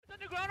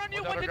Ground on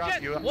you, One's one's in underground,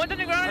 jet. you- One's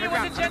underground on you,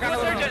 one's in jet,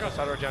 one's in jet.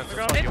 Inside our gens.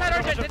 Inside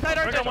our gens, inside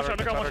our gens. Inside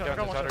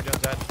our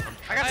gens dead.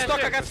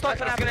 I got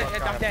stuck. I'm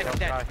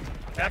dead.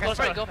 Go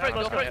for it, go for it,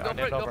 go for it, go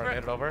for it, go for Hit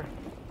it. it over.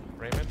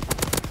 Raymond.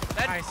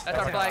 Nice. That's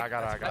our I flag.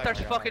 got it.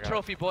 That's our fucking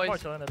trophy, boys.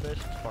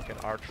 Fucking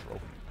our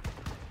trophy.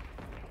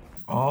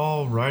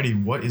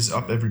 Alrighty, what is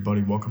up,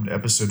 everybody? Welcome to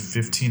episode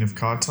 15 of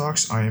COD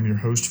Talks. I am your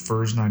host,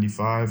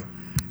 Furs95.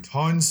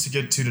 Tons to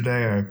get to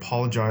today. I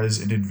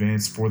apologize in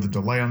advance for the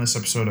delay on this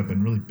episode. I've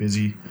been really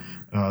busy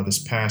this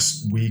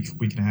past week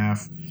and a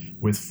half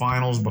with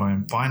finals, but I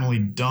am finally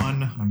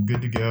done. I'm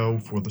good to go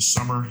for the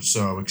summer,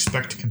 so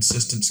expect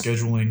consistent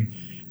scheduling,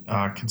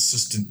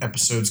 consistent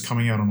episodes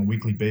coming out on a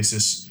weekly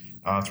basis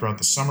throughout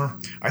the summer.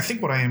 I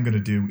think what I am going to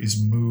do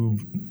is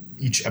move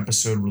each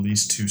episode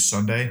release to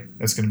Sunday.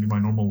 That's going to be my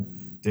normal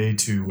day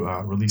to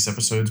release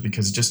episodes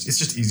because it's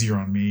just easier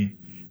on me.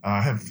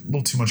 I have a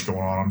little too much going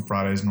on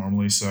Fridays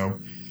normally, so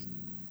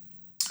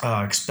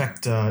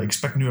expect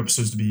new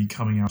episodes to be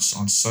coming out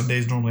on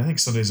Sundays normally. I think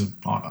Sundays is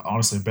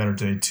honestly a better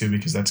day too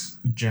because that's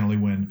generally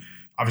when,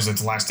 obviously, it's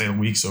the last day of the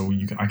week, so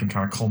I can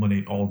kind of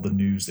culminate all of the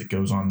news that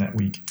goes on that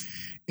week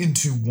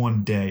into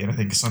one day, and I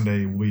think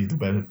Sunday will be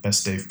the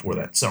best day for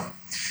that. So,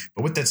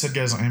 but with that said,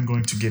 guys, I am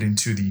going to get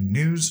into the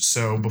news.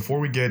 So before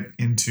we get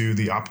into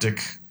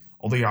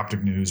all the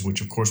optic news,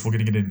 which of course we're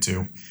going to get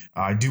into,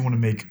 I do want to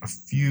make a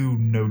few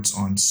notes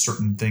on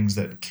certain things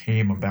that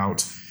came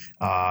about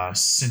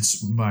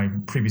since my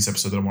previous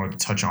episode that I wanted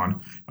to touch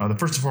on. The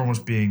first and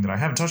foremost being that I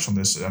haven't touched on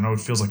this. I know it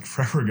feels like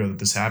forever ago that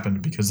this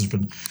happened because there's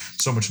been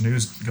so much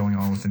news going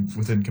on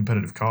within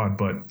competitive COD,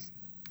 but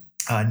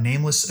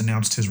Nameless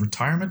announced his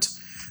retirement,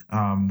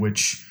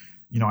 which,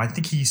 I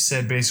think he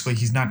said basically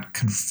he's not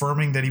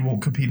confirming that he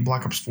won't compete in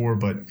Black Ops 4,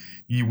 but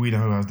we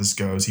know how this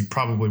goes. He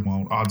probably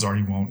won't. Odds are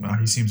he won't.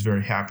 He seems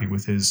very happy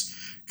with his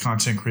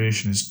content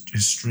creation,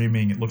 his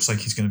streaming. It looks like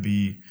he's going to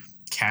be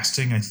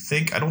casting, I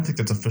think. I don't think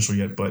that's official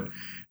yet, but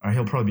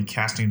he'll probably be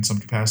casting in some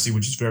capacity,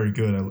 which is very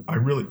good. I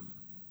really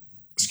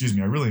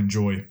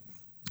enjoy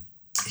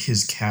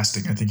his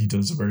casting. I think he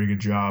does a very good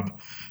job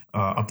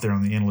up there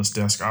on the analyst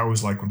desk. I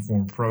always like when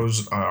former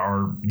pros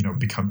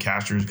become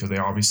casters because they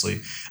obviously,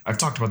 I've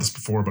talked about this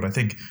before, but I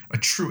think a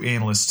true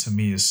analyst to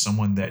me is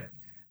someone that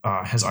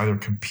has either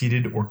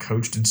competed or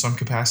coached in some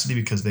capacity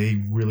because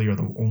they really are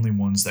the only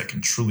ones that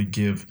can truly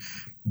give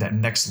that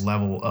next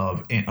level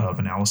of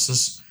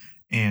analysis.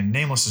 And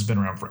Nameless has been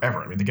around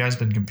forever. I mean, the guy's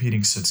been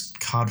competing since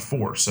COD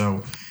 4,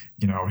 so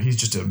he's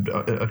just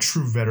a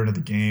true veteran of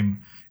the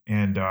game.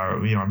 And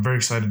I'm very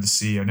excited to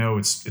see. I know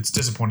it's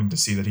disappointing to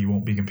see that he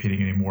won't be competing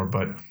anymore,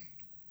 but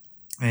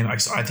I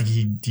think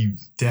he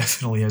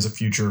definitely has a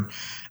future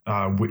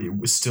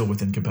still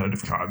within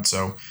competitive COD.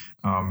 So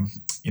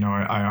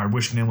I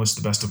wish Nameless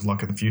the best of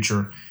luck in the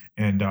future,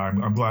 and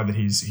I'm glad that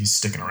he's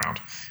sticking around.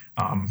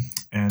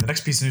 And the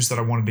next piece of news that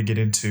I wanted to get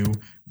into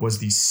was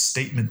the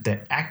statement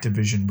that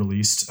Activision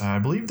released. I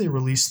believe they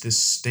released this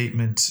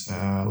statement.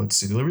 Let's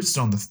see, they released it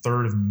on the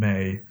 3rd of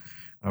May,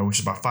 which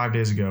is about 5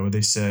 days ago.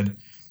 They said.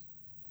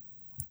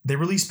 They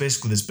released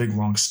basically this big,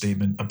 long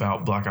statement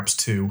about Black Ops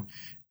 2,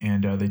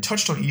 and they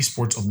touched on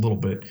esports a little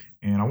bit,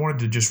 and I wanted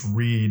to just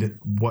read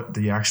what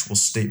the actual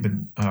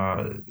statement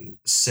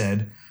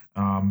said.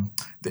 I'm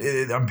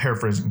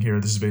paraphrasing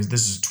here. This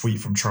is a tweet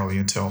from Charlie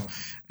Intel.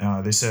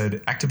 They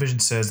said, Activision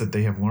says that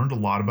they have learned a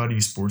lot about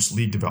esports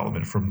league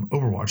development from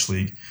Overwatch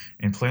League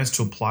and plans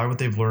to apply what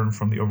they've learned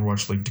from the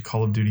Overwatch League to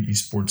Call of Duty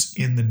esports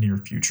in the near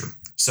future.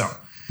 So,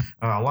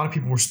 a lot of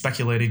people were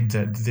speculating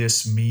that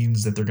this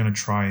means that they're going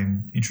to try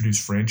and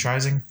introduce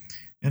franchising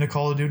into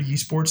Call of Duty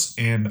esports,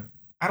 and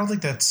I don't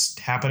think that's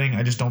happening.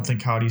 I just don't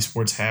think COD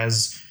esports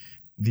has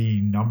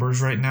the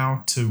numbers right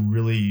now to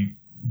really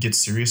get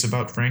serious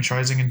about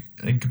franchising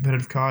in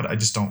competitive COD. I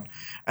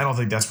don't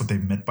think that's what they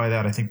meant by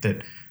that. I think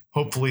that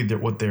hopefully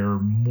that what they're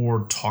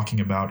more talking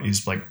about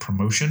is like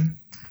promotion.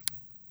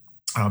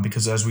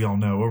 Because as we all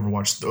know, the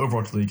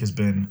Overwatch League has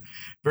been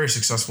very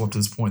successful up to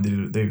this point.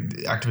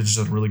 Activision's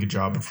done a really good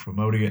job of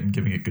promoting it and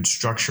giving it good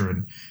structure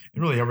and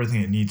really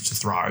everything it needs to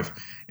thrive.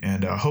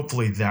 And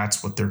hopefully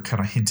that's what they're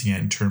kind of hinting at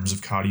in terms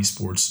of COD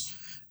esports.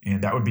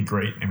 And that would be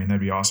great. I mean, that'd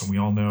be awesome. We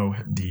all know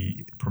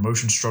the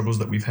promotion struggles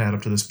that we've had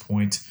up to this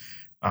point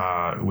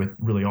with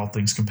really all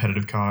things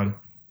competitive COD.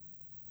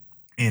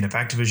 And if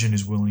Activision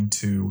is willing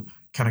to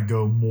kind of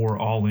go more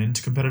all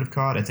into competitive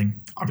COD, I think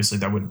obviously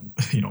that would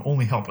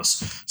only help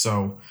us.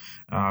 So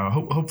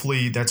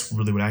hopefully that's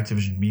really what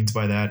Activision means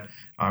by that.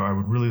 I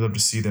would really love to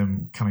see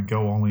them kind of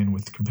go all in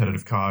with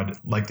competitive COD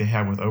like they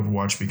have with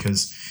Overwatch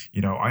because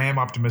I am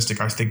optimistic.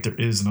 I think there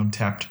is an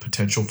untapped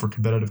potential for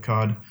competitive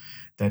COD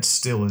that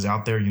still is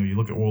out there. You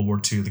look at World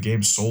War II, the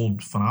game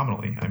sold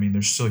phenomenally. I mean,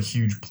 there's still a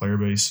huge player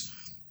base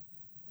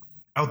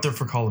out there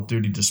for Call of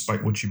Duty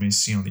despite what you may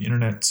see on the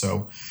internet.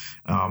 So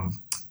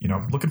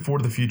looking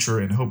forward to the future,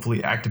 and hopefully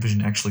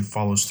Activision actually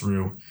follows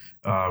through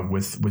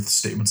with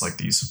statements like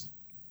these.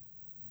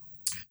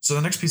 So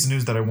the next piece of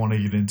news that I want to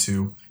get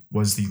into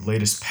was the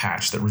latest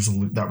patch that was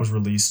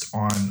released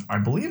on, I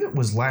believe it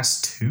was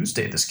last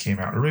Tuesday this came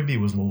out, or maybe it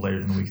was a little later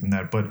in the week than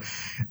that. But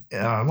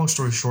long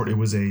story short, it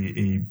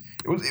wasn't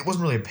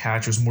really a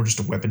patch. It was more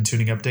just a weapon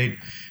tuning update.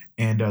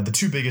 And the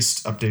two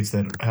biggest updates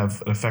that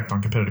have an effect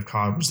on competitive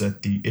COD was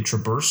that the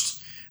Itra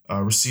Burst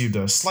received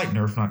a slight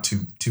nerf, not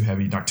too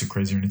heavy, not too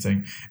crazy or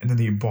anything, and then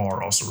the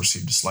Bar also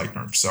received a slight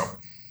nerf. So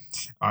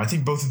I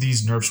think both of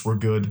these nerfs were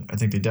good. I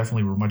think they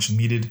definitely were much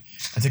needed.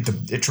 I think the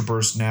Itra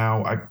Burst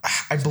now,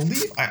 I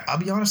believe, I'll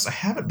be honest, I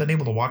haven't been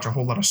able to watch a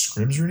whole lot of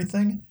scrims or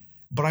anything,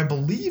 but I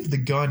believe the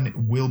gun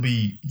will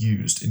be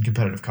used in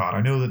competitive COD.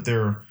 I know that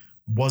there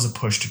was a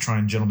push to try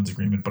and gentleman's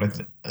agreement, but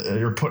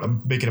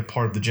make it a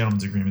part of the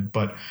gentleman's agreement.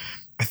 But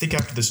I think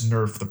after this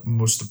nerf,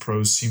 most of the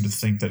pros seem to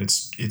think that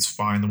it's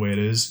fine the way it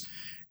is,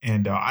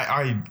 and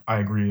I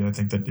agree. I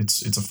think that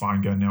it's a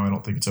fine gun now. I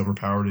don't think it's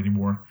overpowered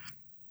anymore.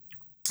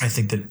 I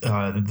think that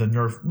the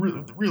nerf,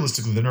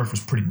 realistically, the nerf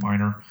was pretty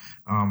minor,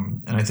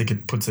 and I think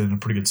it puts it in a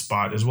pretty good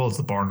spot, as well as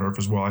the bar nerf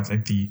as well. I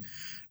think the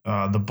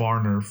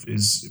bar nerf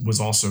was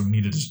also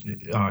needed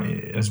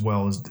as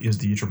well as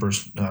the Itra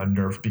Burst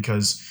nerf,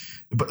 because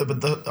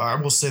I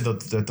will say that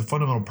the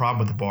fundamental problem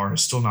with the bar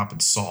has still not been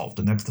solved,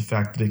 and that's the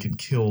fact that it can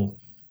kill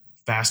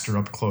faster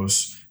up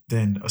close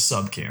than a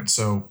sub can.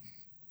 So,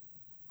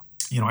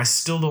 I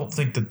still don't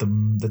think that the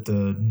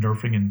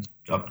nerfing and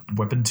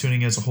weapon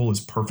tuning as a whole is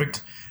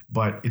perfect,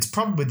 but it's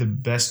probably the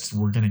best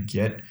we're going to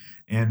get.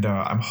 And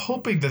I'm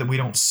hoping that we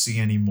don't see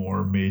any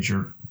more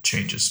major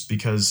changes,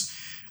 because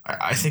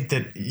I think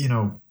that,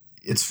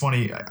 it's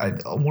funny.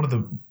 One of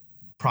the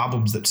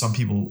problems that some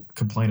people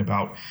complain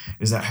about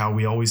is that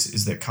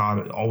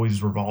COD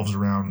always revolves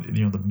around,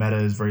 the meta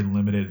is very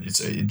limited.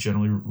 It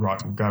generally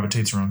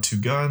gravitates around two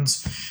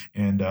guns,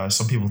 and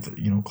some people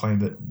claim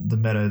that the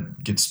meta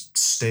gets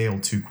stale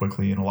too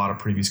quickly in a lot of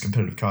previous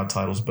competitive COD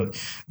titles. But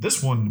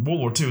this one, World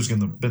War II, has been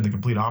the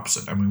complete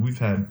opposite. I mean, we've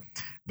had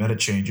meta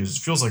changes.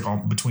 It feels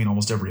like between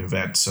almost every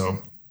event. So.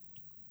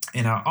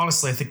 And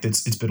honestly, I think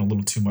that it's been a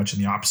little too much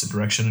in the opposite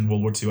direction in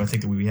World War II. I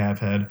think that we have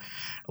had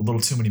a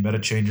little too many meta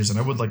changes, and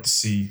I would like to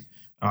see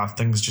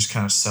things just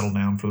kind of settle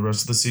down for the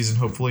rest of the season,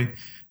 hopefully.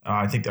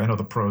 I know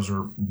the pros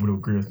would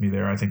agree with me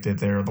there. I think that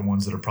they're the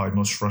ones that are probably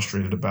most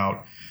frustrated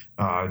about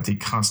the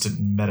constant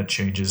meta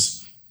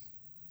changes.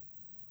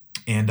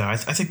 And I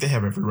think they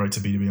have every right to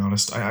be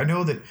honest. I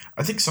know that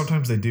I think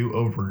sometimes they do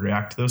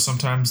overreact, though,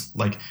 sometimes.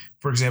 Like,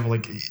 for example,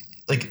 like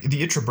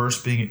the Itra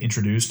Burst being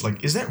introduced,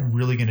 is that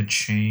really going to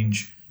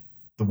change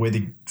the way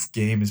the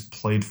game is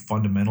played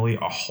fundamentally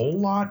a whole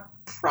lot?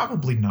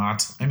 Probably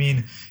not. I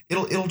mean,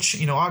 it'll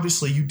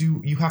obviously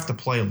you have to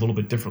play a little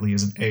bit differently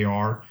as an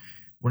AR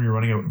when you're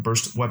running a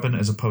burst weapon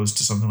as opposed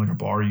to something like a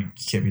bar. You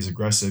can't be as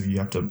aggressive. You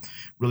have to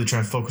really try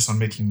and focus on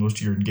making most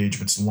of your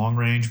engagements long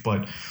range.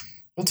 But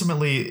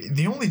ultimately,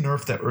 the only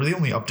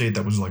update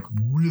that was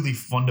really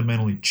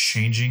fundamentally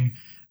changing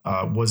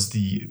was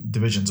the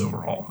divisions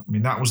overhaul. I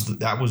mean,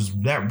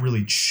 that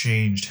really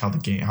changed how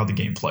the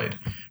game played,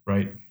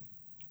 right?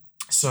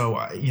 So,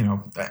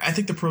 I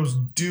think the pros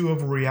do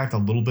overreact a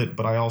little bit,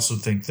 but I also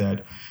think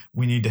that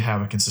we need to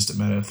have a consistent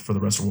meta for the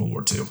rest of World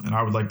War II. And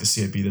I would like to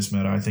see it be this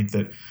meta. I think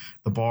that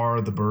the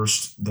bar, the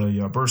burst,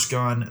 the burst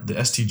gun, the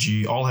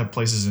STG all have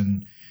places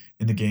in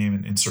the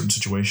game in certain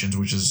situations,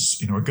 which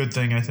is, a good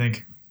thing, I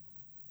think.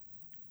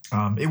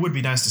 It would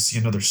be nice to see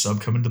another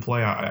sub come into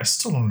play. I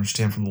still don't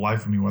understand for the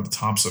life of me why the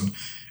Thompson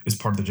is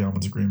part of the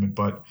gentleman's agreement.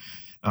 But,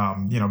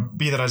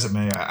 be that as it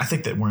may, I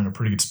think that we're in a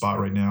pretty good spot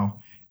right now.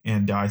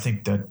 And I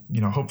think that,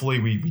 hopefully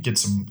we get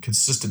some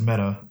consistent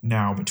meta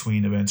now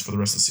between events for the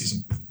rest of the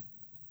season.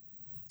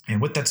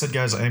 And with that said,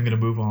 guys, I am going to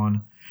move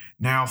on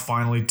now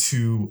finally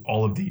to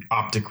all of the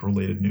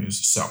Optic-related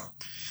news. So,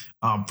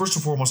 first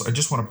and foremost, I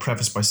just want to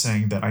preface by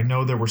saying that I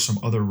know there were some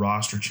other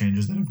roster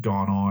changes that have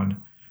gone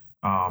on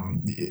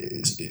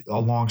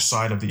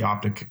alongside of the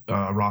Optic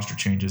roster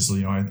changes.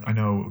 I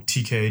know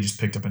TK just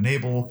picked up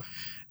Enable.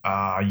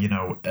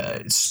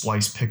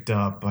 Splice picked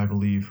up, I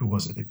believe, who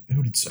was it?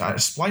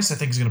 Splice, I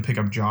think, is going to pick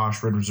up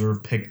Josh. Red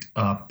Reserve picked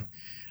up,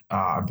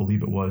 I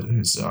believe it was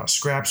his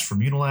Scraps from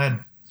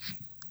Unilad.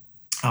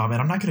 And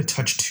I'm not going to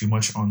touch too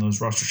much on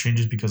those roster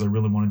changes because I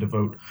really want to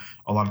devote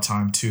a lot of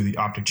time to the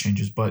Optic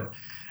changes. But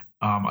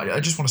I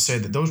just want to say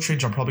that those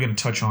changes I'm probably going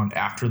to touch on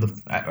after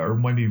or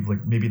maybe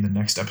in the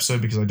next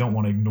episode, because I don't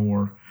want to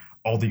ignore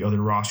all the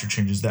other roster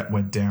changes that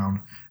went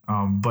down.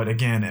 But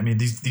again, I mean,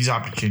 these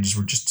Optic changes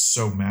were just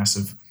so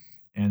massive,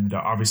 and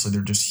obviously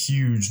they're just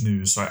huge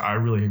news. So I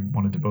really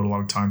want to devote a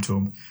lot of time to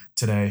them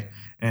today.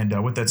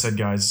 And with that said,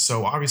 guys,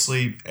 so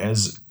obviously,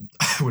 as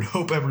I would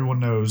hope everyone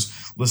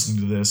knows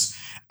listening to this,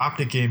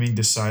 Optic Gaming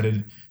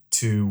decided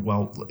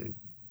to,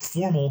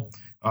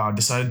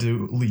 decided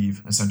to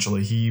leave,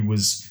 essentially. He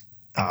was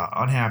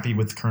unhappy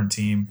with the current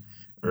team,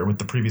 or with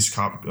the previous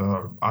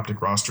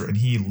Optic roster, and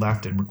he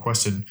left and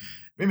requested,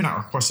 maybe not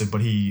requested, but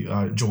he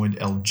joined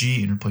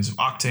LG in place of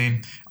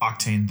Octane.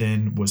 Octane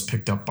then was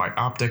picked up by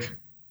Optic,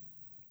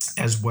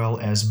 as well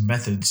as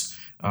Methods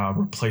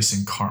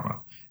replacing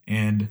Karma.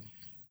 And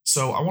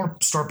so I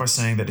want to start by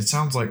saying that it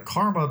sounds like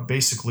Karma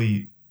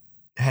basically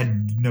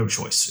had no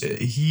choice.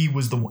 He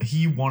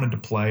wanted to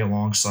play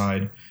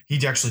alongside.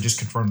 He actually just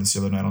confirmed this the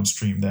other night on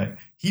stream that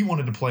he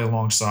wanted to play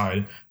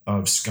alongside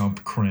of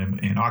Scump, Crim,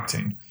 and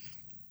Octane.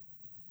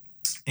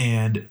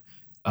 And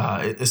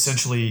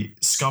essentially,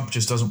 Scump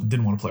just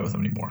didn't want to play with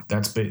him anymore.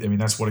 That's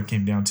what it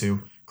came down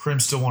to. Crim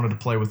still wanted to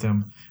play with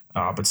him,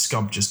 but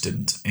Scump just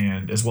didn't,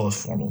 and as well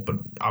as Formal. But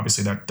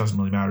obviously, that doesn't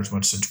really matter as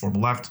much since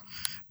Formal left.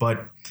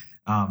 But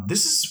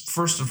this is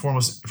first and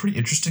foremost pretty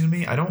interesting to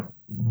me. I don't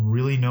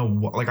really know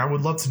what, I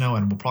would love to know,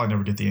 and we'll probably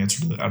never get the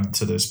answer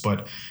to this,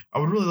 but I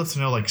would really love to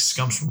know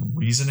Scump's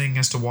reasoning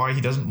as to why he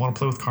doesn't want to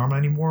play with Karma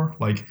anymore.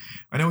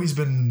 I know he's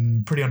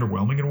been pretty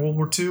underwhelming in World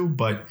War II,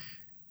 but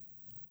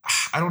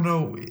I don't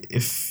know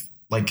if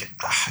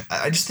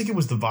I just think it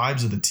was the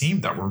vibes of the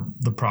team that were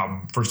the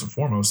problem first and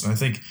foremost. And I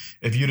think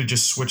if you'd have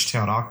just switched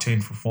out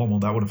Octane for Formal,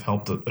 that would have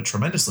helped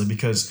tremendously,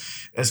 because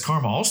as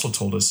Karma also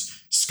told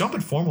us, Scump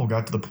and Formal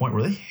got to the point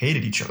where they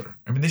hated each other.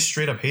 I mean, they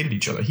straight up hated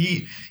each other.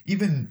 He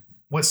even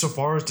went so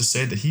far as to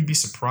say that he'd be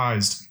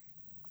surprised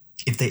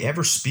if they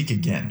ever speak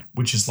again,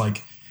 which is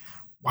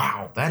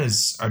wow,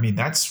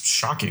 that's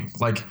shocking.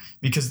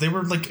 Because they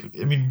were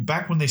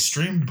back when they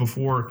streamed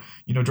before,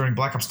 during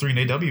Black Ops 3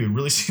 and AW, it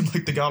really seemed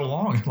like they got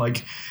along.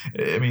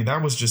 That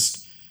was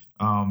just,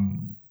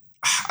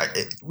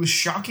 it was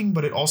shocking,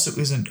 but it also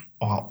isn't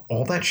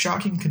all that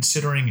shocking,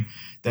 considering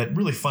that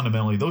really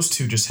fundamentally those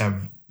two just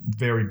have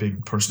very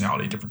big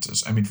personality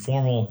differences.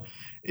 Formal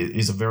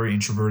is a very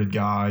introverted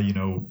guy.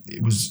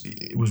 It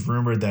was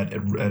rumored that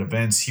at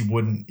events he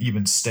wouldn't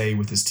even stay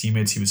with his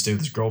teammates. He would stay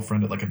with his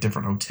girlfriend at a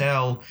different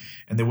hotel,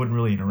 and they wouldn't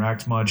really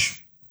interact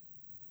much.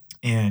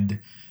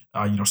 And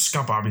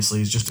Scump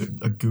obviously is just a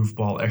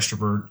goofball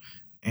extrovert,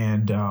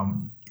 and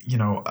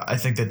I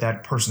think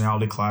that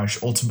personality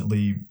clash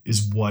ultimately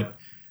is what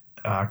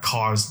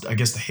caused, I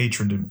guess, the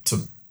hatred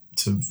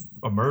to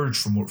emerge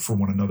for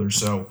one another.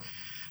 So.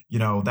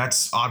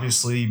 That's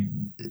obviously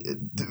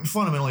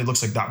fundamentally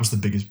looks like that was the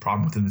biggest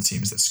problem within the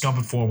team, is that Scump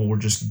and Formal were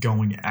just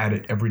going at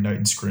it every night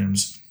in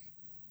scrims.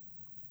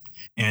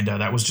 And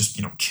that was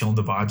just, killing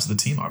the vibes of the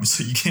team.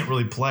 Obviously, you can't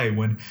really play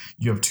when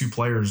you have two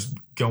players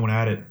going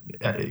at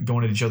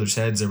each other's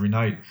heads every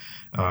night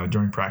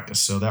during practice.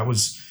 So that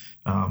was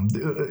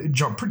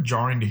pretty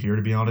jarring to hear,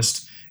 to be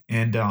honest.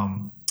 And,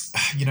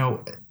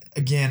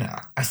 again,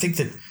 I think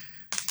that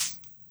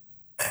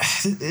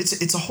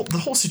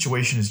the whole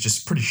situation is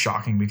just pretty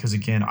shocking, because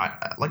again,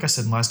 like I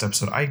said in last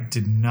episode, I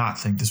did not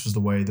think this was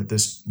the way that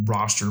this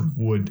roster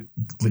would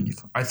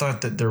leave. I thought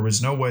that there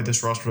was no way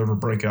this roster would ever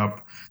break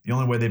up. The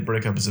only way they'd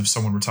break up is if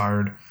someone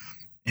retired.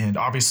 And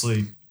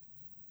obviously,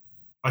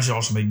 I should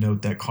also make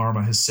note that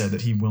Karma has said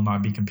that he will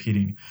not be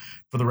competing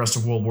for the rest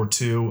of World War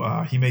II.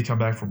 He may come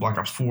back for Black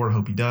Ops 4. I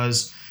hope he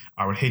does.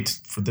 I would hate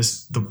for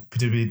this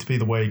to be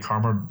the way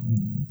Karma,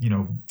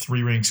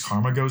 3 ranks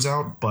Karma goes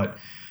out, but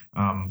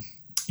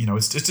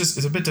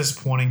it's a bit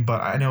disappointing.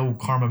 But I know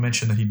Karma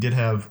mentioned that he did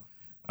have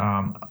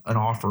an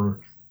offer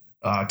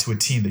to a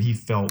team that he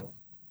felt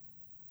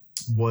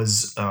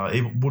was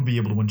would be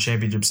able to win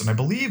championships. And I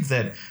believe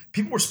that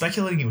people were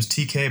speculating it was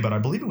TK, but I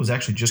believe it was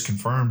actually just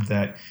confirmed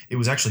that it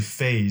was actually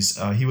FaZe.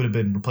 He would have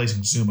been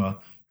replacing Zuma,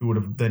 who would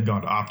have then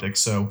gone to Optic.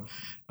 So,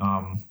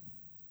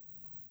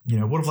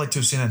 would have liked to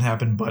have seen that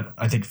happen, but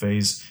I think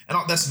FaZe, and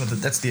that's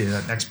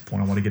the next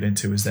point I want to get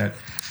into, is that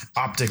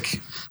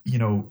Optic,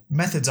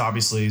 Methods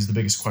obviously is the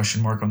biggest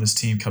question mark on this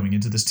team coming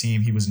into this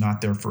team. He was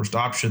not their first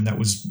option that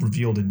was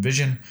revealed in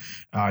Vision.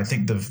 I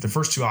think the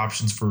first 2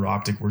 options for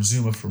Optic were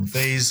Zuma from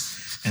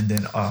FaZe and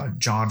then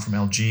John from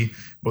LG,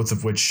 both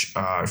of which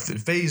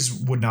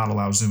FaZe would not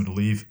allow Zuma to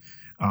leave.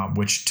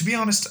 Which, to be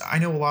honest, I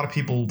know a lot of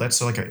people,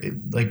 that's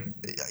in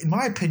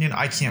my opinion,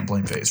 I can't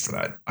blame FaZe for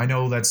that. I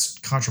know that's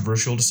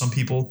controversial to some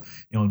people,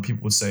 and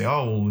people would say,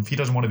 oh, well, if he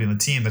doesn't want to be on the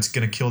team, that's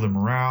going to kill their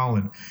morale,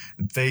 and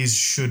FaZe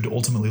should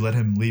ultimately let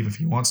him leave if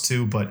he wants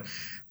to. But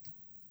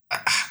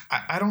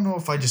I don't know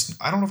if I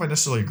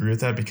necessarily agree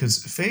with that,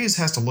 because FaZe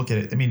has to look at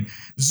it.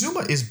 Zuma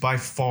is by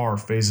far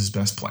FaZe's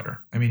best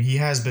player. He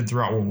has been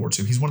throughout World War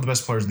II. He's one of the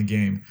best players in the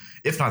game,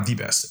 if not the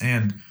best.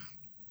 And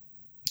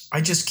I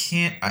just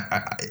can't.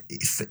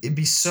 It'd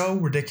be so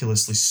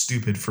ridiculously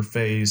stupid for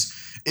FaZe.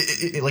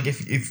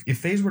 If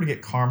FaZe were to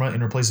get Karma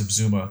in place of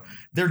Zuma,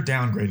 they're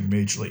downgrading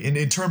majorly.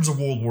 In terms of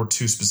World War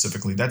II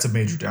specifically, that's a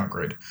major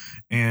downgrade.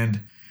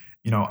 And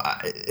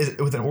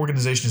with an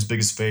organization as big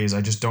as FaZe,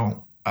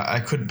 I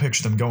couldn't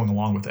picture them going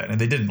along with that, and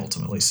they didn't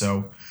ultimately.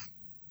 So,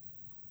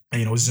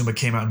 Zuma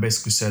came out and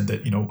basically said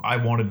that I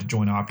wanted to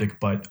join Optic,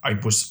 but they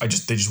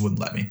just wouldn't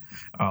let me.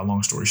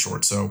 Long story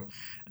short, so.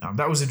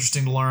 That was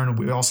interesting to learn.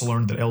 We also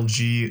learned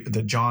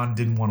that John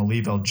didn't want to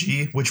leave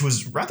LG, which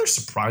was rather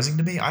surprising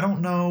to me. I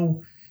don't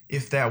know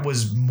if that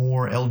was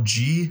more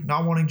LG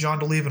not wanting John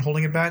to leave and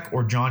holding it back,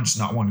 or John just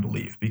not wanting to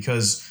leave.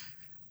 Because,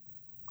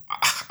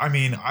 I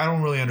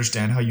don't really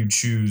understand how you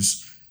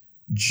choose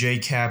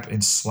JCap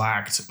and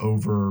Slacked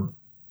over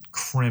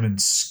Crim and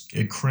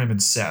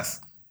Seth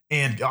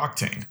and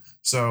Octane.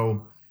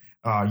 So,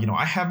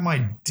 I have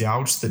my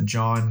doubts that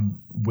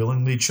John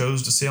willingly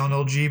chose to sail on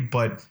LG,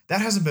 but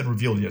that hasn't been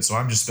revealed yet, so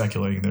I'm just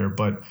speculating there.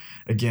 But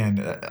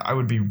again, I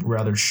would be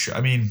rather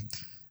I mean,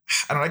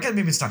 I don't know, again,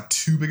 maybe it's not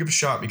too big of a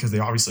shot because they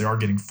obviously are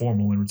getting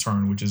Formal in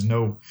return, which is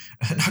not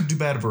too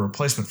bad of a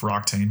replacement for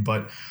Octane,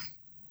 but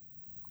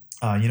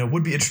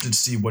would be interested to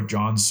see what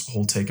John's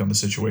whole take on the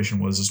situation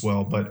was as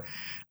well. But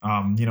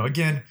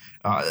again,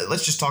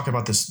 let's just talk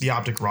about the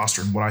Optic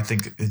roster and what I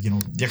think,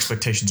 the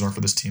expectations are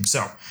for this team.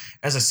 So,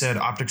 as I said,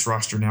 Optic's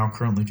roster now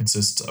currently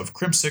consists of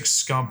Crimsix,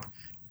 Scump,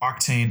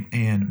 Octane,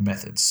 and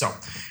Methods. So,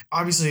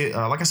 obviously,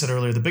 like I said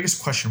earlier, the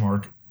biggest question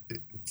mark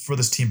for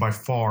this team by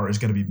far is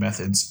going to be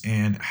Methods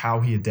and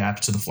how he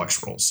adapts to the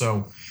flex role.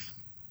 So,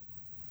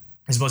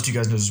 as most of you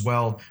guys know as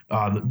well,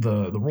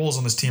 the roles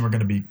on this team are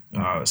going to be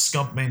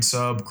Scump main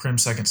sub, Crim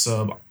second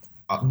sub,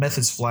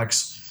 Methods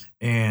flex,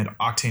 and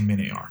Octane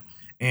main AR.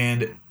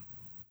 And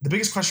the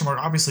biggest question mark,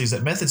 obviously, is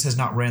that Methods has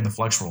not ran the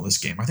flex role in this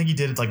game. I think he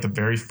did it like the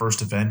very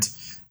first event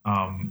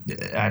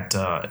at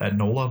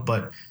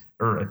NOLA,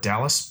 or at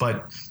Dallas.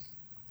 But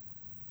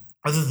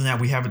other than that,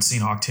 we haven't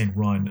seen Octane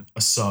run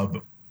a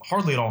sub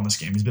hardly at all in this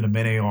game. He's been a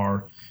main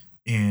AR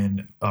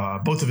in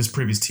both of his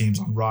previous teams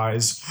on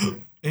Rise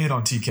and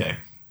on TK.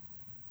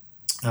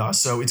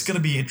 So it's going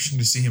to be interesting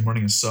to see him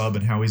running a sub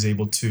and how he's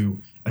able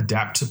to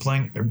adapt to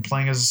playing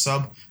as a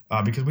sub,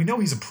 because we know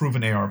he's a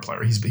proven AR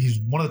player. He's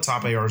one of the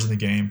top ARs in the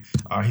game.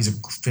 He's a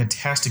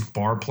fantastic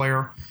bar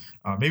player,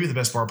 maybe the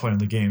best bar player in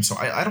the game. So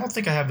I don't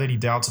think I have any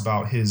doubts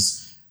about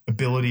his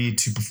ability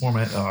to perform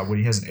when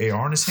he has an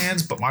AR in his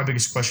hands. But my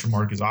biggest question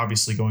mark is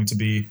obviously going to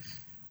be,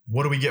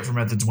 what do we get from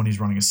Methods when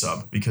he's running a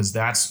sub? Because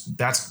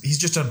he's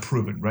just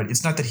unproven, right?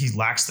 It's not that he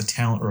lacks the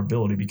talent or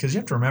ability, because you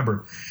have to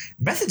remember,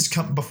 Methods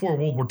before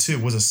World War II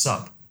was a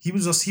sub. He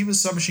was a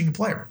submachine gun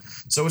player,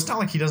 so it's not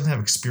like he doesn't have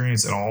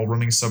experience at all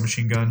running a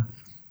submachine gun.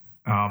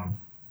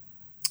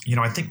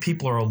 I think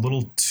people are a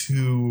little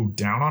too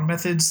down on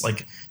Methods.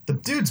 Like, the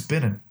dude's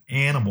been an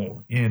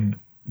animal in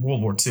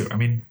World War II. I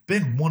mean,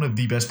 been one of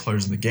the best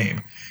players in the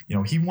game.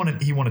 He won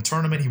a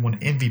tournament. He won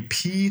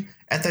MVP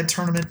at that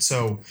tournament.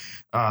 So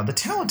the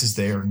talent is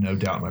there, no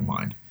doubt in my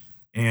mind.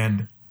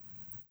 And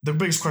the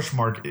biggest question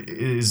mark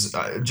is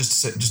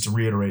just to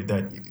reiterate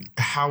that,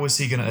 how is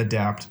he going to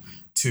adapt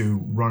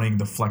to running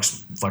the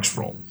flex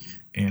role?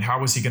 And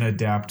how is he going to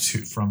adapt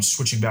from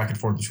switching back and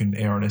forth between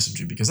an AR and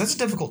SMG? Because that's a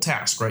difficult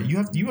task, right? You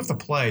have to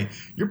play.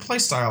 Your play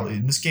style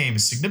in this game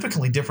is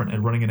significantly different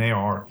at running an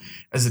AR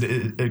as it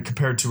is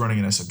compared to running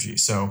an SMG.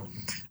 So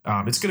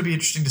it's going to be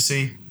interesting to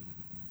see.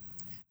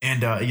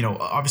 And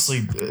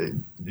obviously,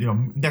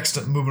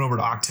 next moving over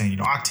to Octane.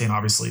 Octane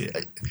obviously,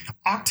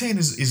 Octane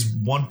is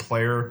one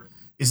player,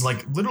 is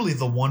like literally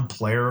the one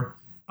player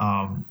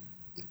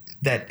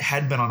that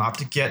hadn't been on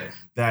Optic yet,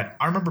 that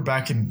I remember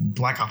back in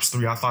Black Ops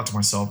 3, I thought to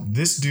myself,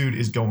 this dude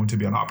is going to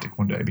be on Optic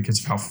one day because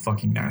of how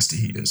fucking nasty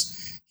he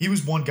is. He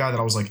was one guy that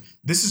I was like,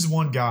 this is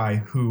one guy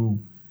who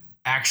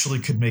actually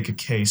could make a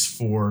case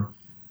for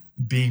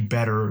being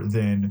better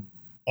than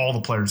all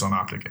the players on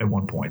Optic at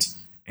one point.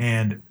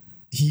 And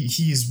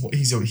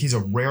he's a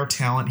rare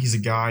talent. He's a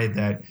guy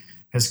that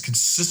has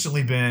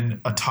consistently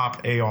been a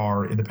top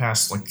AR in the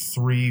past like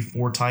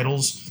 3-4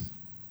 titles.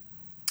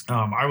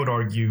 I would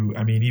argue,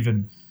 I mean,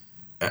 even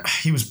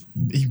he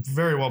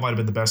very well might have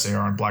been the best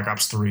AR in Black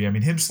Ops 3. I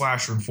mean, him,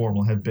 Slasher, and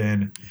Formal have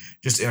been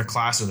just in a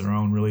class of their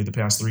own, really, the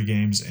past 3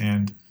 games.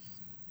 And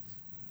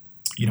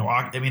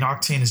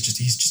Octane is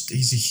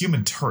he's a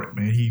human turret,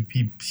 man.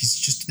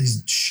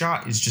 His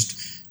shot is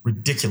just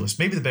ridiculous.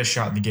 Maybe the best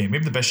shot in the game.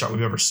 Maybe the best shot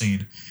we've ever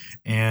seen.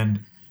 And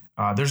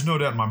there's no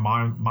doubt in my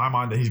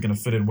mind that he's going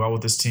to fit in well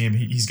with this team.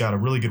 He's got a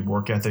really good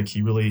work ethic.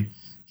 He really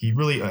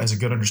has a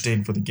good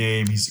understanding for the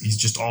game. He's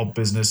just all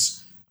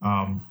business.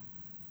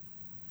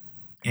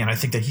 And I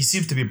think that he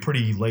seems to be a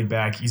pretty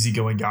laid-back,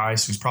 easygoing guy,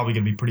 so he's probably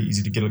going to be pretty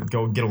easy to get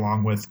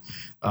along with,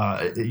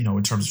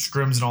 in terms of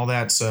scrims and all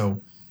that. So,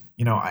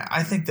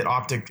 I think that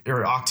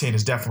Octane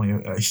is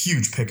definitely a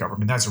huge pickup. I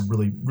mean, that's a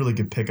really, really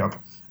good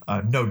pickup.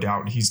 No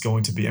doubt he's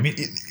going to be. I mean,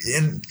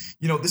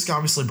 this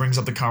obviously brings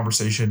up the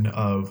conversation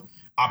of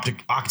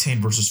Octane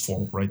versus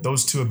Formal, right?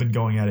 Those two have been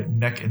going at it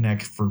neck and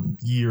neck for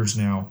years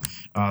now.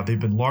 They've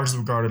been largely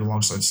regarded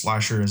alongside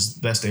Slasher as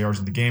the best ARs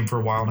in the game for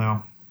a while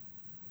now.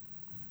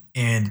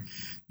 And,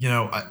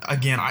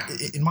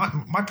 in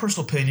my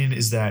personal opinion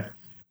is that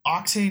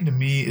Octane to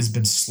me has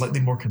been slightly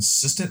more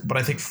consistent, but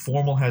I think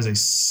Formal has a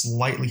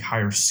slightly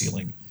higher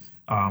ceiling.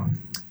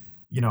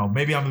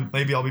 Maybe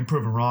I'll be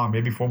proven wrong.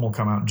 Maybe Formal will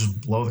come out and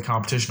just blow the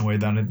competition away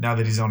now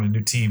that he's on a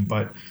new team.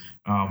 But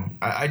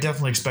I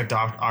definitely expect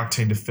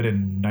Octane to fit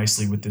in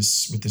nicely with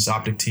this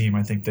Optic team.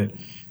 I think that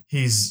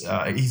he's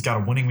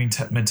got a winning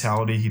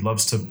mentality. He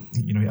loves to,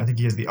 I think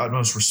he has the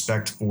utmost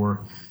respect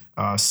for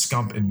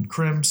Scump and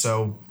Crim.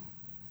 So,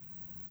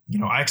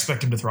 I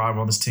expect him to thrive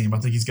on this team. I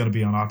think he's going to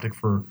be on Optic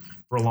for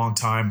a long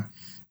time,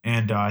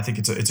 and I think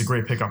it's a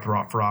great pickup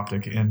for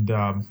Optic. And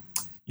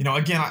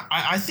again,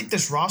 I think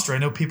this roster. I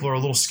know people are a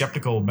little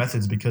skeptical of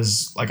Methods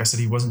because, like I said,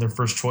 he wasn't their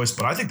first choice,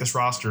 but I think this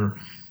roster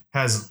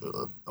has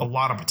a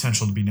lot of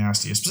potential to be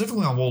nasty,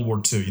 specifically on World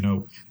War II. You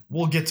know,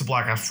 we'll get to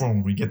Black Ops 4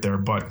 when we get there,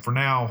 but for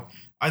now,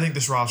 I think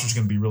this roster is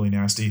going to be really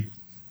nasty.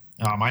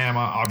 I am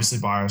obviously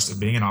biased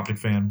being an Optic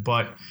fan,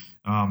 but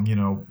you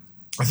know,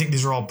 I think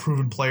these are all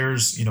proven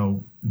players. You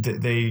know,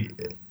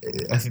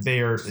 I think they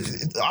are.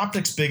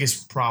 Optic's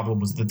biggest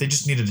problem was that they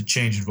just needed to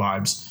change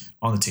vibes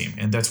on the team,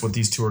 and that's what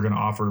these two are going to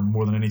offer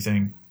more than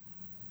anything.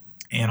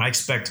 And I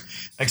expect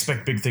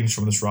big things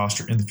from this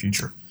roster in the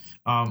future.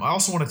 I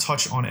also want to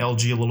touch on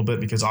LG a little bit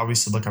because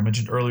obviously, like I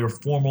mentioned earlier,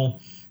 Formal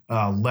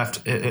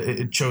left.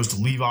 It chose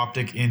to leave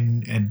Optic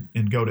and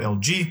go to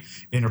LG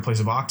in replace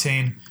of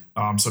Octane.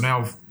 So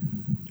now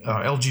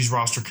LG's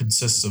roster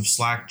consists of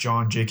Slack,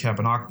 John,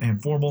 JCap,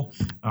 and Formal.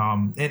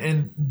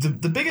 And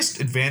the biggest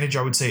advantage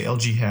I would say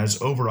LG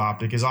has over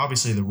Optic is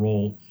obviously the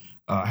role,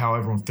 how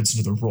everyone fits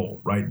into the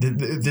role, right?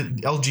 The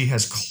LG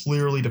has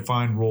clearly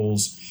defined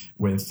roles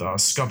with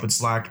Scump and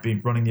Slack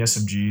running the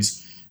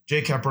SMGs,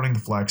 JCap running the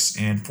Flex,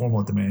 and Formal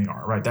at the main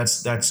AR, right?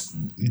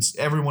 It's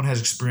everyone has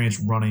experience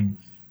running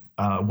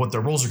what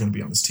their roles are going to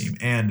be on this team.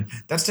 And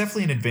that's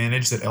definitely an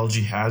advantage that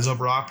LG has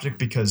over Optic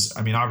because,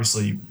 I mean,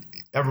 obviously,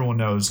 everyone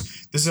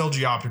knows this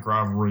LG Optic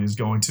rivalry is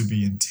going to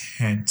be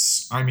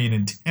intense. I mean,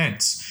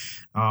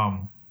 intense.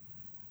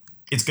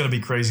 It's going to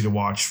be crazy to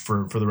watch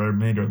for the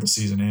remainder of the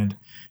season. And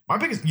my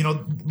biggest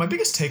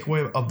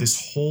takeaway of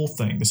this whole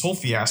thing, this whole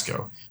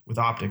fiasco with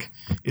Optic,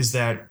 is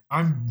that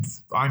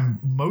I'm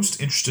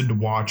most interested to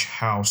watch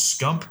how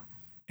Scump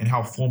and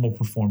how Formal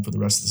perform for the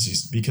rest of the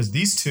season because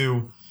these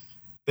two,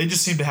 they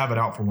just seem to have it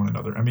out for one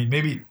another. I mean,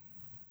 maybe,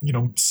 you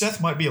know, Seth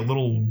might be a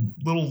little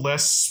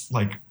less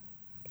like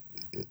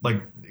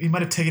he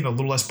might have taken it a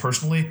little less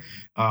personally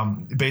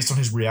based on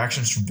his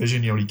reactions from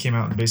Vision. You know, he came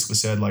out and basically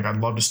said, like,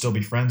 I'd love to still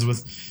be friends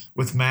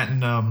with Matt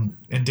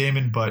and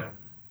Damon, but,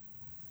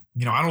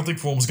 you know, I don't think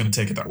Formal's going to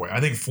take it that way.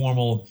 I think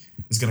Formal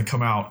is going to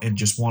come out and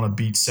just want to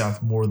beat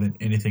Seth more than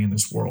anything in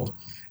this world.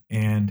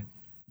 And,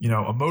 you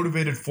know, a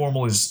motivated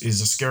Formal is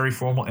a scary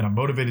Formal, and a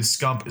motivated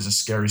Scump is a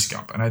scary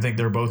Scump. And I think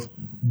they're both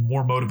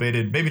more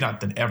motivated, maybe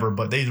not than ever,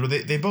 but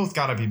they both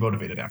got to be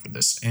motivated after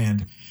this.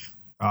 And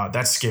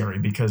that's scary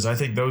because I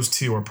think those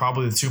two are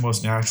probably the two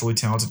most naturally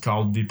talented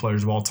Call of Duty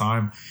players of all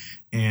time.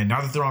 And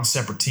now that they're on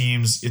separate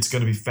teams, it's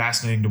going to be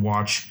fascinating to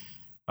watch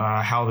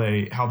how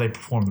they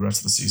perform the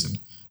rest of the season.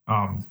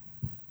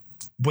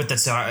 With that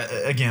said,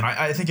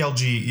 I think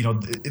LG, you know,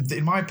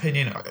 in my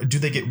opinion, do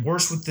they get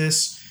worse with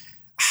this?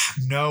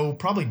 No,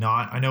 probably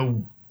not. I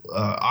know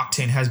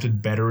Octane has been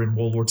better in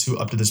World War II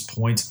up to this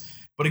point.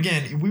 But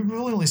again, we've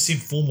really only seen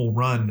Formal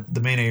run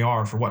the main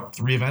AR for,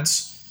 3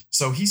 events?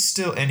 So he's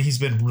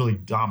been really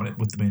dominant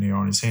with the main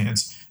AR in his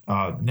hands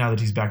now that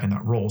he's back in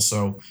that role.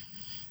 So,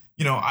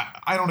 you know,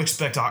 I don't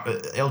expect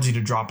LG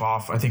to drop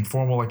off. I think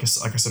Formal, like I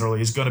said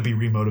earlier, is going to be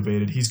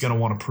remotivated. He's going to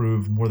want to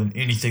prove more than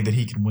anything that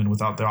he can win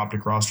without the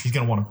Optic roster. He's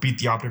going to want to beat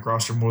the Optic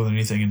roster more than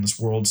anything in this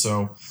world.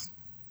 So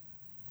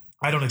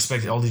I don't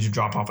expect LG to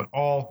drop off at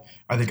all.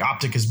 I think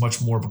Optic is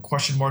much more of a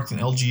question mark than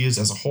LG is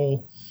as a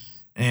whole.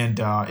 And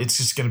it's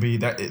just going to be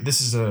that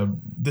this is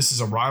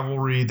a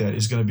rivalry that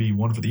is going to be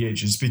one for the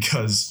ages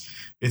because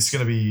it's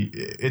going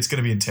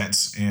to be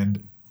intense.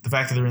 And the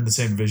fact that they're in the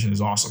same division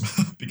is awesome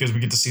because we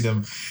get to see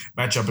them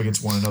match up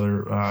against one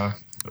another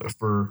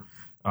for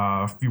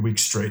a few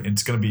weeks straight. And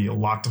it's going to be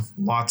lots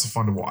of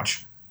fun to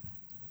watch.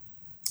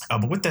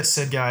 But with that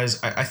said,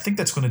 guys, I think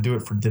that's going to do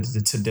it for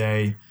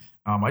today.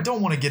 I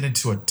don't want to get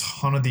into a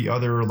ton of the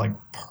other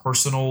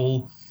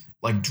personal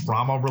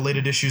drama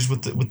related issues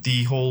with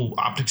the whole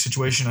Optic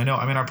situation.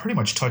 I pretty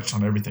much touched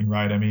on everything,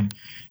 right? I mean,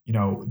 you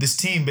know, this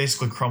team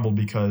basically crumbled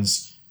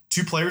because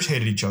two players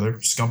hated each other,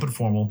 Scump and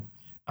Formal.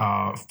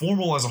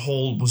 Formal as a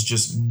whole was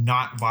just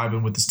not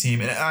vibing with this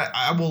team. And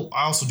I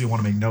also do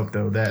want to make note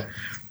though that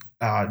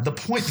the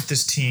point that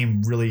this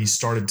team really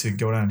started to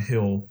go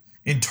downhill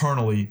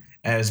internally,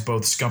 as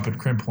both Scump and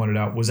Crim pointed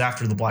out, was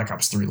after the Black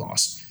Ops 3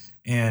 loss.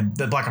 And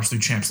the Black Ops 3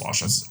 champs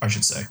loss, I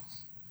should say.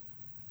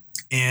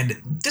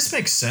 And this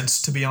makes sense,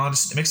 to be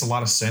honest. It makes a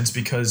lot of sense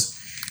because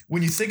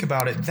when you think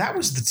about it, that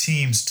was the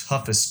team's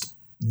toughest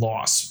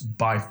loss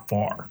by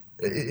far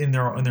in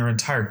their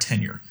entire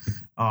tenure.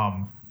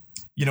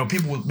 You know,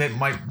 people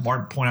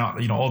might point out,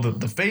 you know,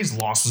 the FaZe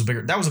loss was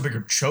bigger. That was a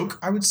bigger choke,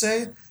 I would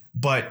say.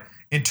 But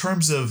in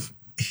terms of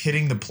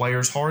hitting the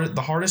players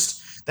the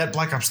hardest, that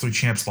Black Ops 3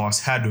 champs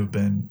loss had to have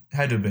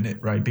been it,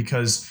 right?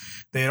 Because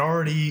they had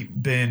already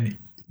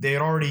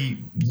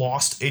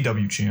lost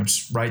AW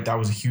champs, right? That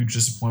was a huge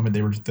disappointment.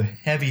 They were the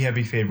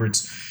heavy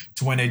favorites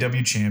to win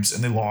AW champs,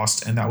 and they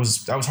lost, and that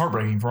was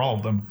heartbreaking for all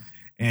of them.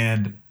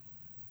 And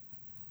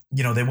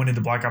you know, they went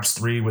into Black Ops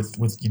 3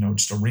 with you know,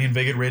 just a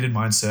reinvigorated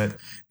mindset,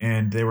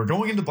 and they were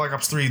going into Black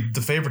Ops 3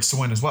 the favorites to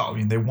win as well. I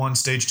mean, they won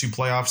Stage 2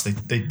 playoffs.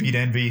 They beat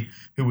Envy,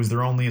 who was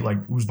their only,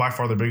 who was by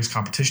far their biggest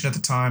competition at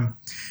the time.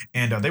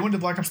 And they went to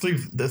Black Ops 3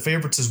 the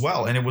favorites as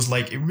well. And it was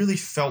it really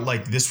felt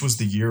like this was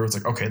the year. It's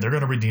okay, they're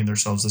going to redeem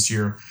themselves this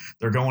year.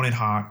 They're going in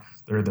hot.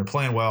 They're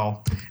playing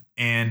well.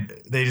 And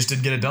they just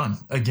didn't get it done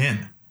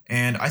again.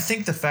 And I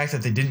think the fact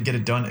that they didn't get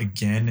it done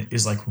again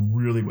is like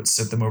really what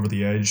set them over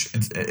the edge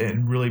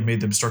and really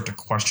made them start to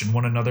question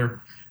one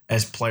another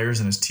as players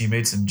and as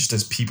teammates and just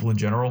as people in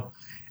general.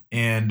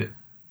 And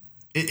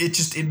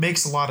it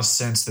makes a lot of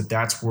sense that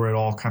that's where it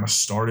all kind of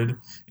started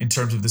in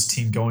terms of this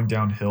team going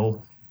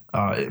downhill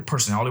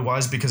personality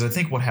wise, because I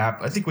think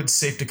what's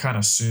safe to kind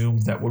of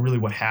assume that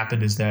what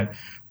happened is that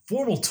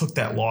Formal took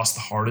that loss the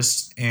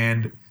hardest,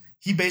 and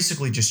he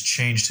basically just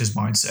changed his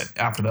mindset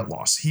after that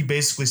loss. He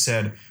basically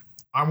said,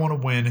 I want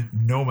to win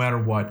no matter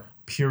what,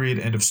 period,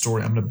 end of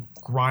story. I'm going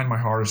to grind my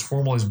hardest.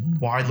 Formal is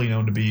widely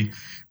known to be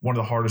one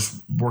of the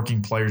hardest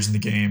working players in the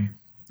game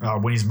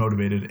when he's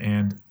motivated.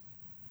 And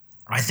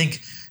I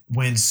think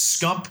when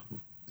Scump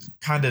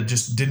kind of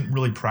just didn't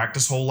really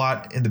practice a whole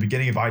lot in the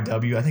beginning of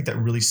IW, I think that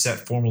really set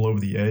Formal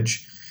over the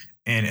edge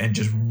and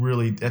just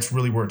really, that's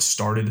really where it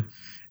started.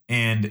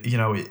 And, you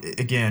know,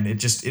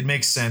 it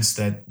makes sense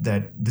that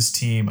this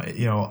team,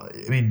 you know,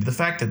 I mean, the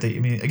fact that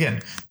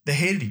they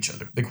hated each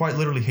other. They quite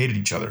literally hated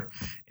each other.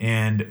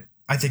 And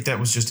I think that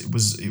was just,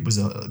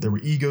 there were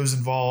egos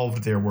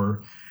involved. There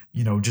were,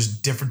 you know,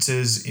 just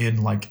differences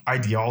in like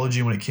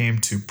ideology when it came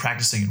to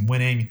practicing and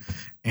winning.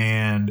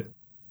 And,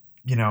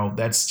 you know,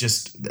 that's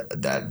just,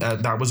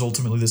 that was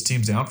ultimately this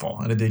team's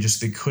downfall. And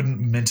they couldn't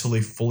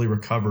mentally fully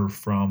recover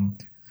from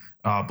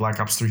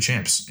Black Ops 3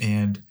 champs.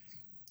 And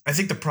I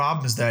think the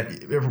problem is that,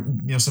 you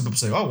know, some people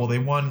say, oh, well, they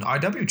won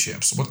IW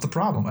champs. What's the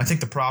problem? I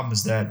think the problem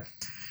is that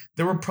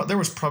there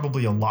was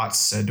probably a lot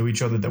said to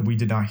each other that we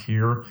did not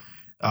hear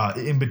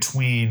in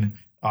between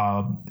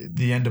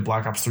the end of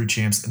Black Ops 3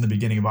 champs and the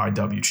beginning of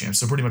IW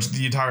champs. So pretty much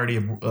the entirety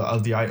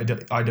of the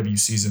IW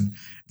season,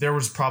 there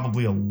was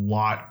probably a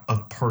lot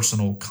of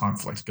personal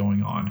conflict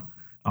going on.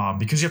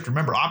 Because you have to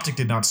remember, Optic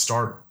did not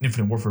start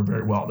Infinite Warfare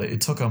very well.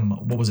 It took them,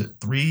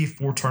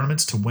 3-4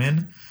 tournaments to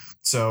win.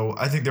 So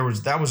I think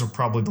that was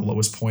probably the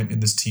lowest point in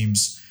this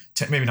team's,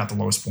 maybe not the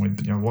lowest point,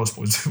 but, you know, the lowest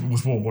point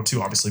was World War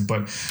II, obviously,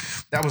 but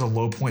that was a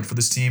low point for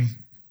this team,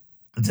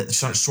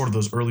 sort of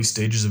those early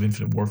stages of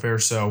Infinite Warfare.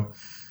 So,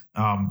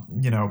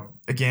 you know,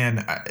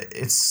 again,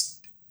 it's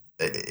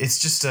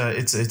just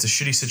it's a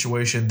shitty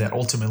situation that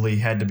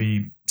ultimately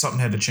something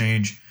had to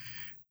change.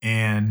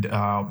 And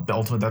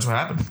ultimately, that's what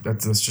happened.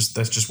 That's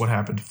just what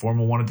happened.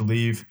 Formal wanted to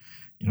leave.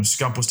 You know,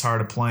 Scump was tired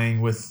of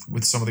playing with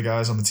some of the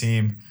guys on the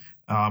team.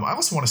 I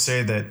also want to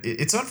say that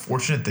it's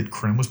unfortunate that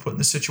Krim was put in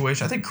this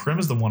situation. I think Krim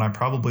is the one I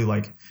probably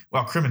like.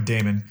 Well, Krim and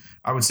Damon,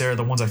 I would say, are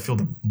the ones I feel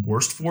the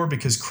worst for,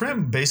 because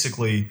Krim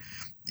basically,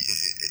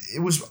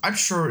 I'm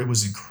sure it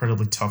was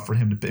incredibly tough for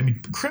him to. I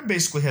mean, Krim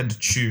basically had to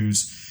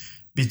choose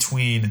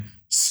between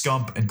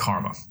Scump and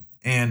Karma,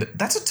 and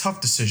that's a tough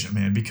decision,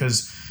 man,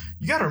 because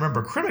you got to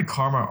remember, Krim and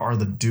Karma are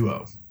the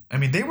duo. I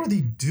mean, they were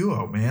the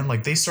duo, man.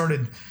 Like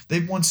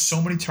they've won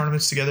so many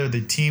tournaments together. They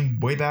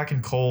teamed way back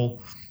in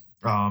Cole.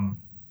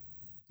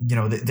 You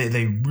know,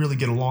 they really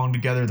get along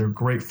together. They're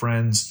great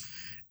friends.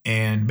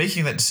 And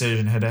making that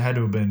decision had to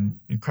have been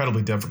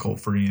incredibly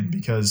difficult for Ian,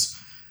 because,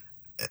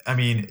 I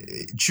mean,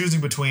 choosing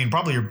between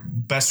probably your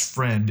best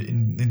friend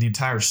in the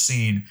entire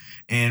scene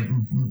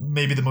and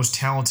maybe the most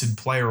talented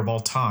player of all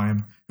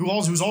time,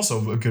 who's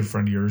also a good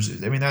friend of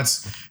yours. I mean,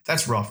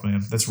 that's rough,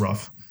 man. That's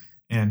rough.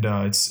 And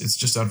it's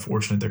just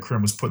unfortunate that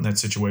Krim was put in that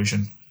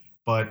situation.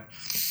 But,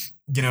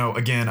 you know,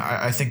 again,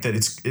 I think that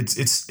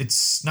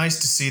it's nice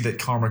to see that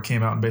Karma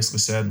came out and basically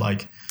said,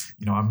 like,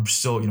 you know, I'm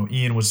still, you know,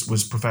 Ian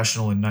was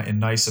professional and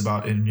nice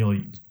about and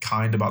really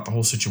kind about the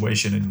whole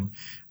situation, and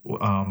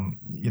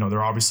you know,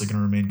 they're obviously going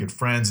to remain good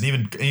friends.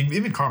 And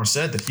even Karma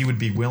said that he would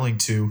be willing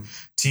to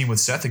team with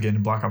Seth again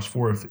in Black Ops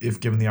 4 if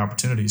given the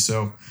opportunity.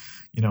 So,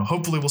 you know,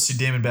 hopefully we'll see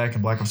Damon back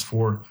in Black Ops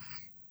 4.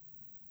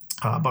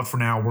 But for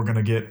now, we're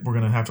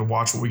gonna have to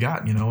watch what we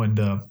got, you know,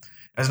 and.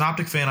 As an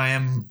Optic fan, I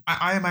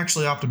am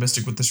actually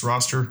optimistic with this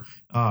roster.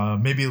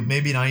 Maybe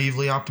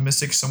naively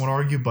optimistic, some would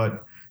argue,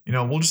 but, you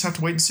know, we'll just have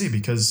to wait and see,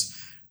 because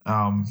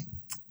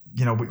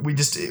you know,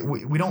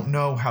 we don't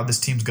know how this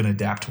team's going to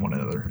adapt to one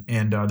another,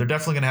 and they're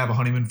definitely going to have a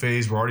honeymoon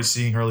phase. We're already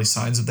seeing early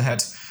signs of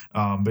that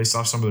based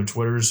off some of their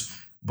Twitters,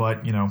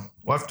 but, you know,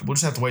 we'll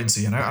just have to wait and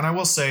see. And I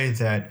will say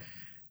that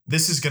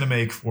this is going to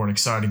make for an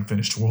exciting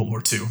finish to World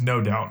War II,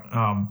 no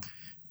doubt.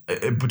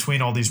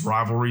 Between all these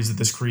rivalries that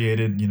this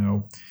created, you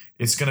know.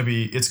 It's gonna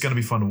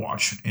be fun to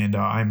watch, and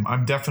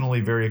I'm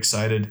definitely very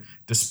excited,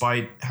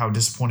 despite how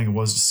disappointing it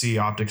was to see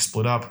Optic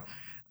split up.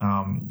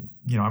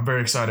 You know, I'm very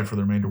excited for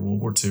the remainder of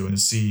World War II and to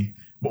see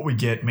what we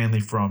get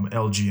mainly from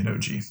LG and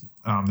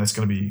OG. That's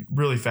going to be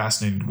really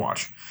fascinating to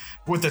watch.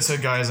 With that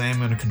said, guys, I am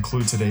going to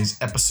conclude today's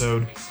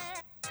episode.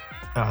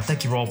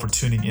 Thank you all for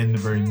tuning in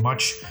very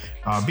much.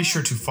 Be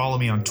sure to follow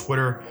me on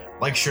Twitter.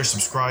 Like, share,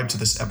 subscribe to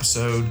this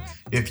episode.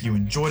 If you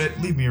enjoyed it,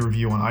 leave me a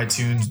review on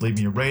iTunes, leave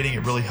me a rating.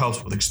 It really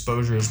helps with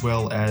exposure, as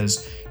well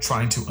as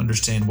trying to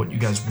understand what you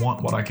guys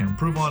want, what I can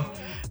improve on.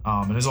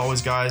 And as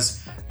always,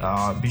 guys,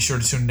 be sure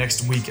to tune in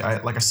next week.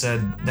 Like I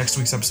said, next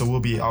week's episode will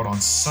be out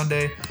on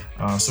Sunday,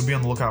 so be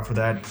on the lookout for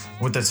that.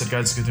 With that said,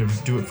 guys, it's going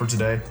to do it for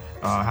today.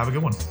 Have a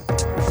good one.